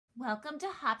Welcome to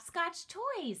Hopscotch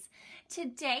Toyz.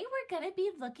 Today we're going to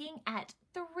be looking at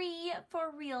 3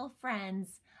 FurReal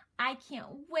Friends. I can't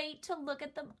wait to look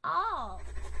at them all.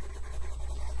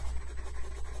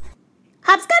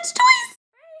 Hopscotch Toyz!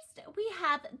 First, we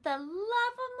have the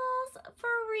Luvimals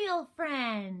FurReal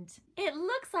Friend. It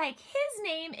looks like his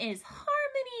name is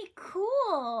Harmony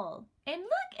Cool. And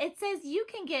look, it says you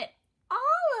can get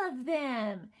all of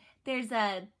them. There's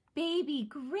a baby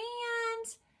grand,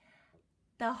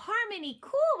 the Harmony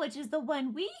Cool, which is the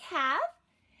one we have,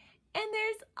 and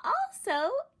there's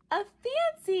also a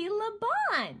fancy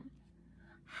Laban.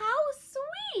 How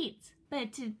sweet!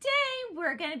 But today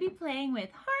we're going to be playing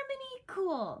with Harmony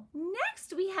Cool.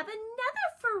 Next we have another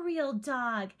FurReal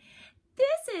dog.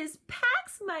 This is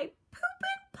Pax My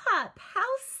Poopin Pup. How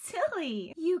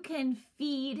silly! You can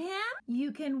feed him,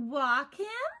 you can walk him,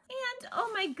 and oh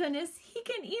my goodness, he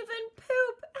can even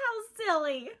poop. How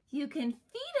silly! You can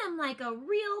feed him like a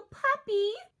real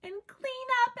puppy and clean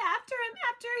up after him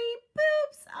after he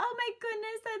poops. Oh my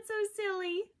goodness, that's so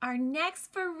silly. Our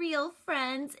next FurReal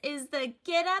Friends is the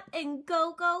Get Up and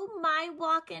Go My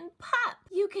Walkin Pup.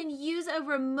 You can use a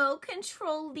remote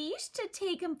control leash to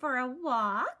take him for a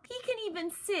walk. He can even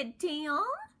sit down.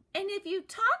 And if you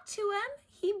talk to him,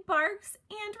 he barks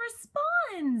and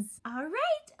responds. All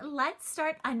right, let's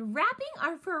start unwrapping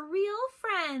our FurReal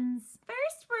Friends.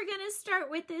 First, we're gonna start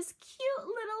with this cute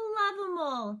little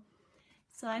Luvimal.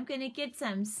 So I'm gonna get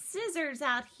some scissors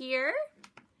out here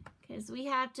because we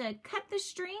have to cut the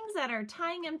strings that are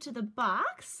tying him to the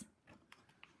box.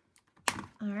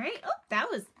 All right, oh, that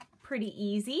was pretty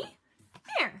easy.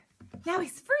 There, now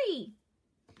he's free.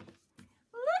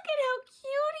 Look at how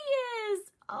cute he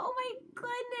is. Oh my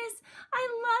goodness, I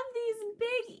love these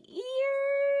big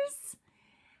ears.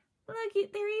 Look,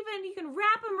 they're even, you can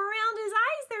wrap them around his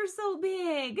eyes, they're so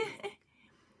big.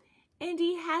 And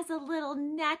he has a little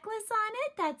necklace on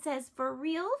it that says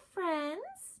FurReal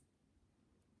Friends.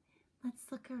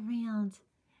 Let's look around.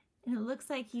 And it looks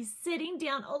like he's sitting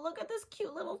down. Oh, look at this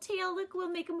cute little tail. Look, we'll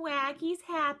make him wag. He's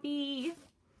happy.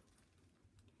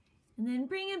 And then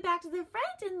bring him back to the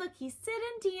front and look, he's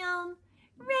sitting down,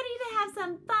 ready to have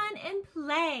some fun and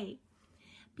play.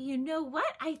 But you know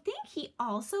what? I think he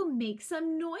also makes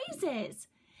some noises.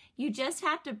 You just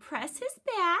have to press his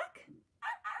back.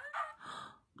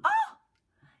 Oh,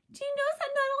 do you notice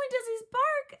that not only does he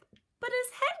bark, but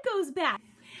his head goes back?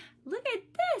 Look at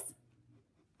this.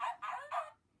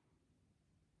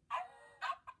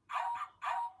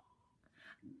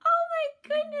 Oh my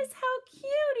goodness, how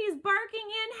cute. He's barking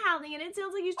and howling, and it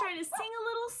sounds like he's trying to sing a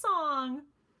little song.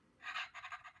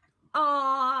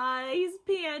 Aw, he's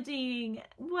panting.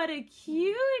 What a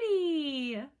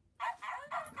cutie.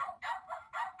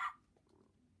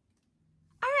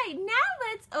 All right, now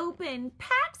let's open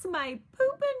Pax My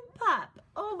Poopin Pup.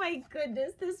 Oh my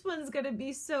goodness, this one's gonna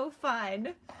be so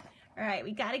fun. All right,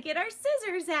 we gotta get our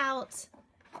scissors out.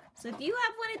 So if you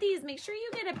have one of these, make sure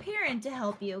you get a parent to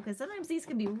help you because sometimes these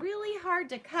can be really hard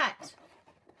to cut.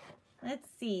 Let's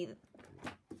see.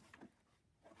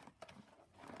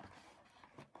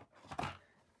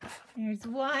 There's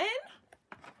one.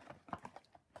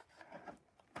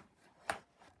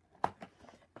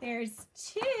 There's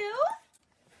 2.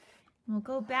 We'll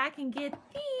go back and get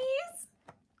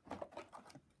these.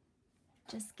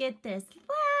 Just get this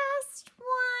last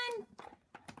one.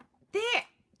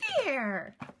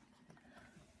 There.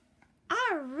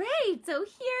 All right, so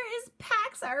here is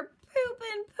Pax, our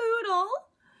poopin' poodle.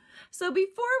 So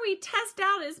before we test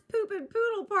out his poopin'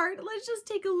 poodle part, let's just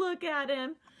take a look at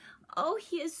him. Oh,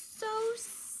 he is so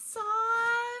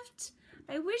soft.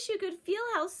 I wish you could feel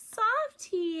how soft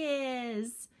he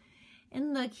is.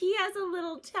 And look, he has a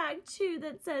little tag too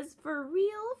that says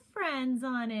FurReal Friends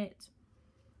on it.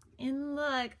 And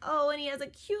look, oh, and he has a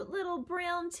cute little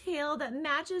brown tail that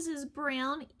matches his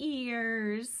brown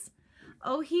ears.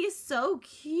 Oh, he's so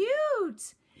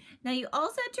cute. Now you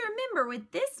also have to remember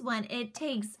with this one, it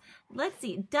takes, let's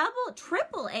see,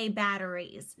 triple A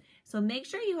batteries. So make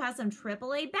sure you have some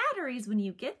AAA batteries when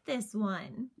you get this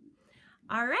one.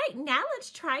 All right, now let's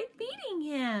try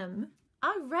feeding him.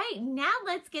 All right, now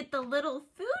let's get the little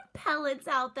food pellets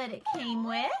out that it came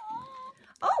with.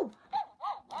 Oh,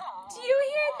 do you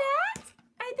hear that?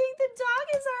 I think the dog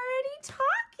is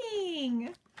already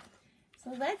talking.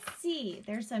 So let's see,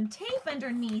 there's some tape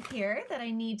underneath here that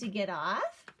I need to get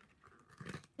off.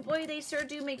 Boy, they sure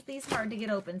do make these hard to get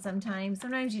open sometimes.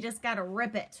 Sometimes you just gotta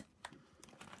rip it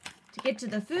to get to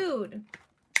the food.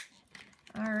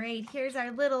 All right, here's our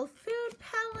little food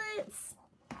pellets.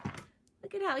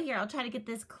 Look at how here, I'll try to get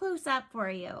this close up for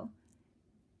you.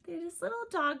 They're just little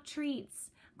dog treats.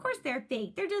 course they're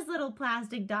fake. They're just little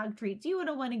plastic dog treats. You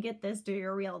wouldn't want to get this to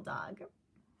your real dog.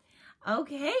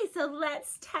 Okay, so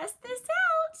let's test this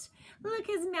out. Look,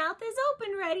 his mouth is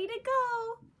open, ready to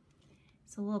go.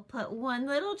 So we'll put one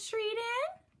little treat in.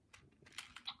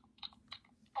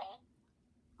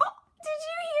 Oh, did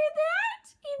you hear that?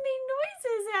 He made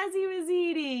noises as he was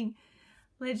eating.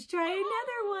 Let's try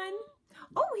another one.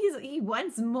 Oh, he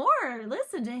wants more.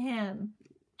 Listen to him.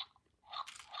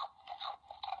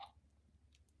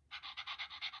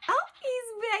 Oh,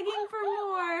 he's begging for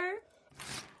more.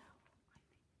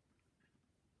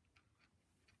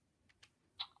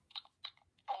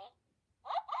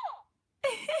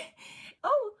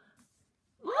 Oh,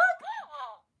 look.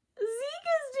 Zeke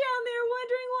is down there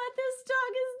wondering what this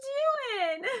dog is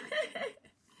doing.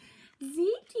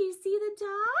 Zeke, do you see the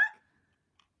dog?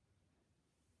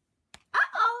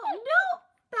 Uh-oh, no,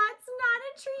 that's not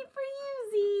a treat for you,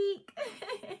 Zeke.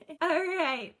 All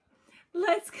right,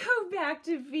 let's go back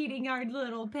to feeding our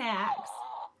little Pax.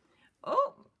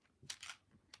 Oh.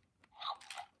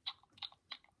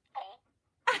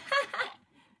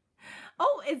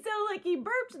 Oh, it sounded like he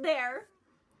burped there.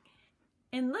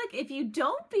 And look, if you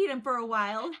don't feed him for a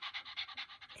while,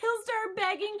 he'll start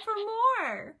begging for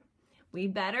more. We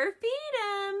better feed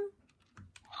him.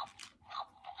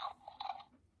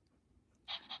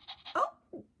 Oh,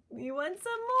 you want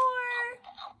some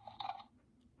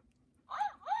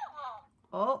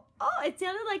more? Oh, it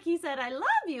sounded like he said, I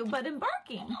love you, but in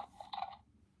barking.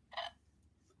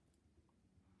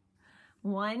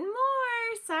 One more.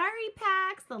 Sorry,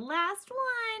 Pax, the last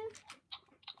one.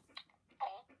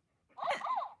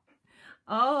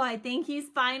 Oh, I think he's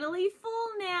finally full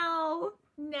now.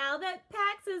 Now that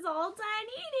Pax is all done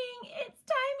eating, it's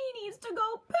time he needs to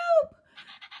go poop.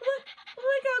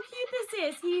 Look how cute this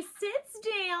is. He sits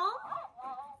down.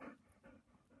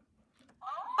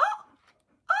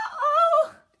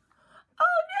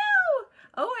 Oh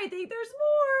no. Oh, I think there's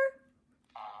more.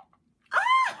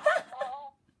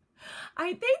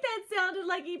 I think that sounded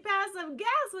like he passed some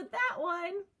gas with that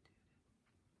one.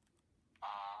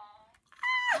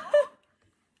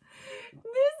 This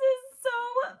is so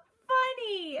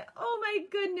funny. Oh my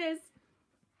goodness.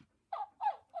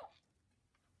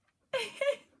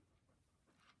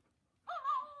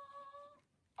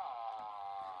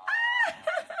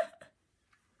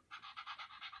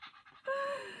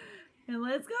 And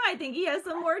let's go. I think he has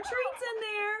some more treats in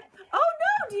there. Oh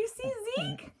no, do you see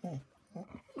Zeke?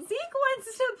 Zeke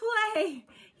wants to play.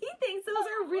 He thinks those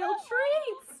are real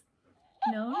treats.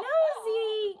 No,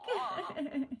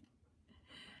 Zeke.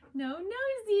 No,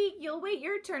 Zeke. You'll wait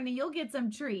your turn and you'll get some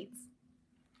treats.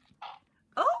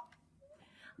 Oh,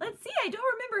 let's see. I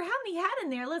don't remember how many he had in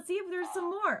there. Let's see if there's some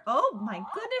more. Oh, my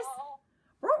goodness.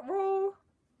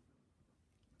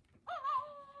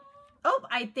 Oh,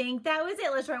 I think that was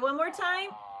it. Let's try one more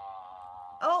time.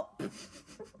 Oh.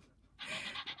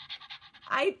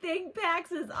 I think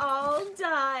Pax is all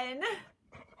done.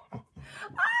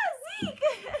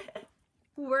 Zeke!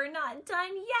 We're not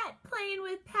done yet playing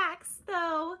with Pax,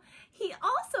 though. He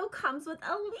also comes with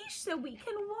a leash so we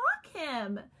can walk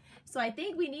him. So I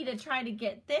think we need to try to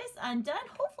get this undone.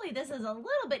 Hopefully this is a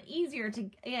little bit easier to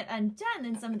get undone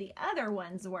than some of the other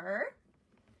ones were.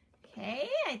 Okay,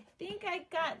 I think I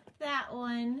got that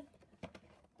one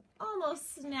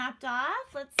almost snapped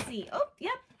off. Let's see. Oh,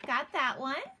 yep, got that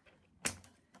one.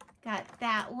 Got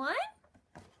that one.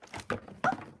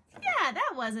 Oh, yeah,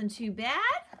 that wasn't too bad.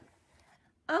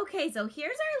 Okay, so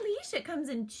here's our leash. It comes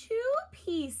in 2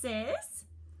 pieces.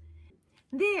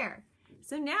 There.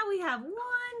 So now we have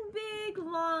one big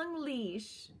long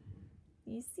leash.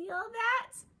 You see all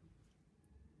that?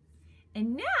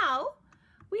 And now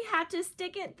we have to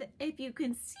stick it, if you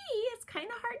can see, it's kind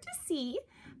of hard to see,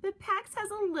 but Pax has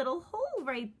a little hole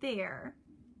right there.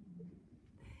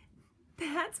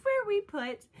 That's where we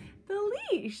put the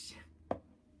leash.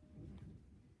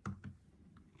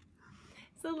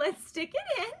 So let's stick it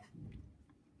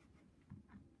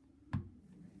in.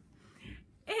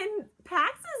 And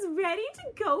Pax is ready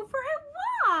to go for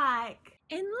a walk.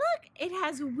 And look, it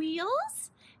has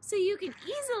wheels, so you can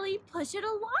easily push it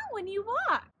along when you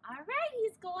walk. All right,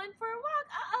 he's going for a walk.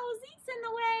 Uh-oh, Zeke's in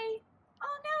the way.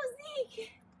 Oh no,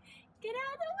 Zeke, get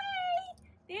out of the way.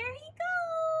 There he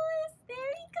goes.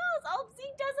 There he goes. Oh,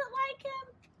 Zeke doesn't like him.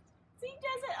 Zeke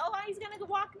doesn't. Oh, he's going to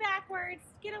walk backwards.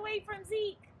 Get away from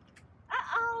Zeke.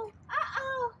 Uh-oh.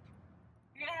 Uh-oh.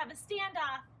 You're going to have a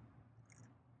standoff.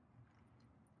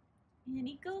 And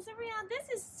he goes around. This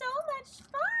is so much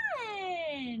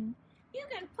fun. You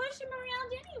can push him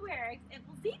around anywhere.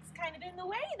 Zeke's kind of in the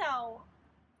way, though.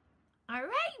 All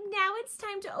right, now it's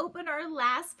time to open our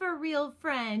last FurReal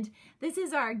friend. This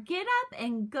is our Get Up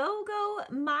and Go Go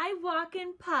My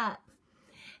Walkin Pup.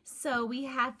 So we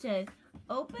have to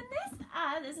open this.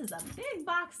 This is a big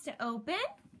box to open.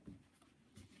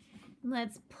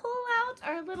 Let's pull out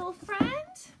our little friend.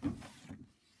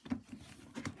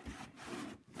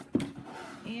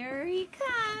 Here he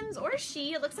comes, or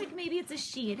she. It looks like maybe it's a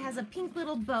she. It has a pink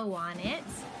little bow on it.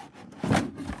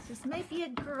 This might be a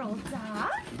girl dog.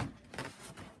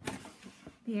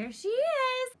 There she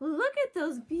is. Look at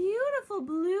those beautiful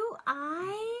blue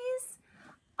eyes.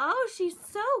 Oh, she's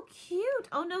so cute.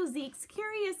 Oh no, Zeke's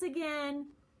curious again.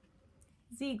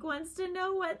 Zeke wants to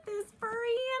know what this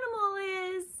furry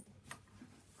animal is.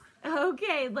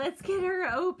 Okay, let's get her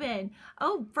open.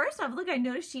 Oh, first off, look, I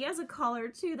noticed she has a collar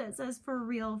too that says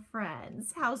FurReal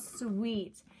Friends. How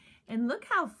sweet. And look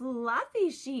how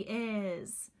fluffy she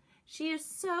is. She is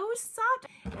so soft.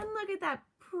 And look at that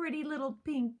pretty little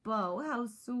pink bow. How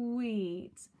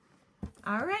sweet.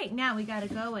 All right, now we gotta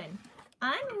go and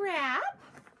unwrap.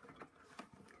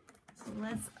 So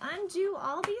let's undo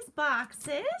all these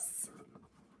boxes.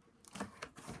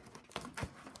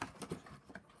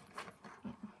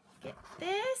 Get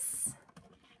this.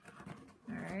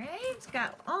 All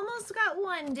right, almost got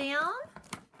one down.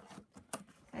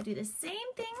 Gotta do the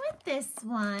same thing with this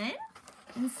one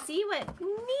and see what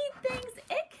neat things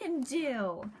it can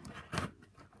do.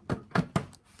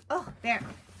 Oh, there.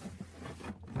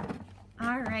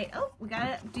 All right. Oh, we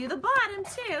gotta do the bottom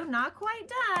too. Not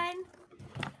quite done.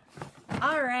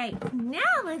 All right. Now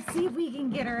let's see if we can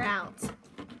get her out.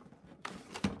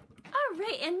 All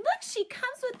right. And look, she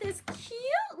comes with this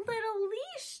cute little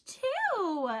leash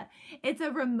too. It's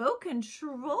a remote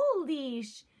control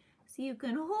leash. So you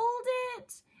can hold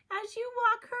it as you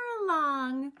walk her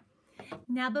along.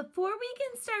 Now, before we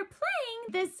can start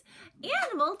playing, this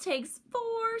animal takes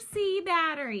 4C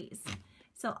batteries.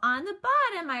 So on the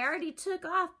bottom, I already took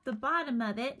off the bottom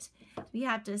of it. We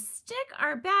have to stick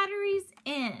our batteries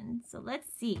in. So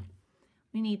let's see.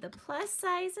 We need the plus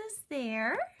sizes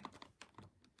there.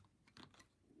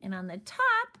 And on the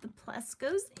top, the plus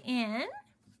goes in.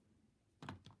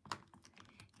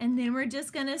 And then we're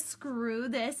just gonna screw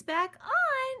this back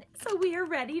on so we are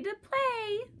ready to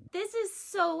play. This is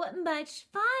so much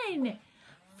fun.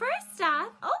 First off,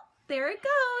 oh, there it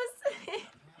goes.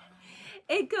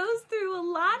 It goes through a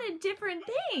lot of different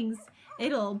things.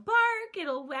 It'll bark,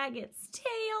 it'll wag its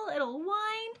tail, it'll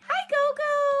whine. Hi,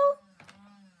 Go-Go.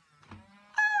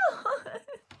 Oh.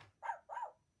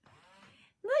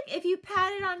 Look, if you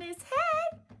pat it on his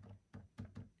head,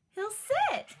 he'll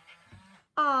sit.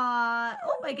 Aw,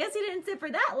 oh, I guess he didn't sit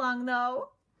for that long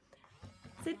though.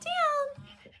 Sit down.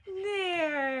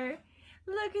 There.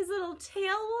 Look, his little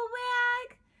tail will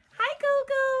wag. Hi,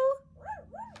 Go-Go.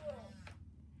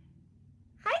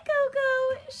 Hi,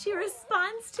 Go-Go. She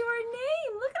responds to her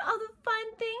name. Look at all the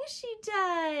fun things she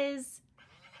does.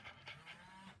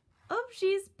 Oh,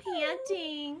 she's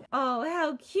panting. Oh,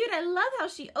 how cute. I love how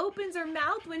she opens her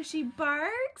mouth when she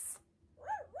barks.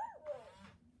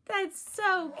 That's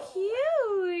so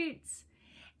cute.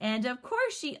 And of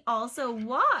course, she also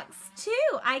walks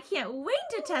too. I can't wait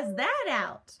to test that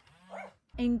out.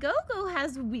 And Go-Go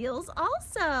has wheels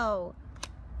also.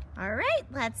 All right,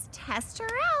 let's test her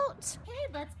out. Okay,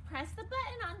 let's press the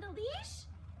button on the leash.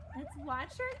 Let's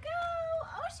watch her go.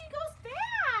 Oh, she goes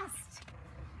fast.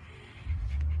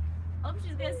 Oh,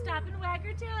 she's gonna stop and wag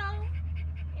her tail.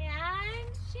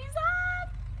 And she's off.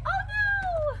 Oh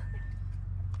no!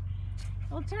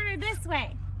 We'll turn her this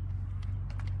way.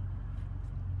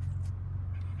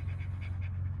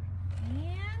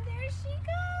 And there she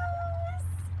goes.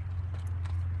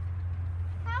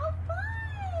 How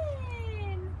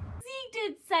fun! Zeke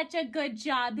did such a good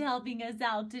job helping us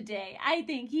out today. I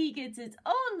think he gets his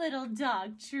own little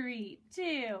dog treat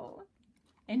too.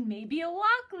 And maybe a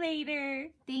walk later.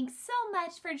 Thanks so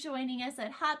much for joining us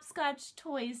at Hopscotch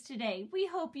Toyz today. We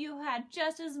hope you had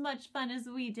just as much fun as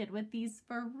we did with these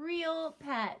FurReal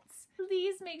pets.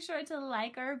 Please make sure to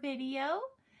like our video,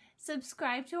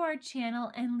 subscribe to our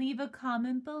channel, and leave a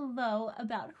comment below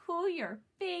about who your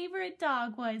favorite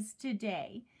dog was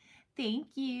today. Thank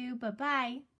you. Bye-bye.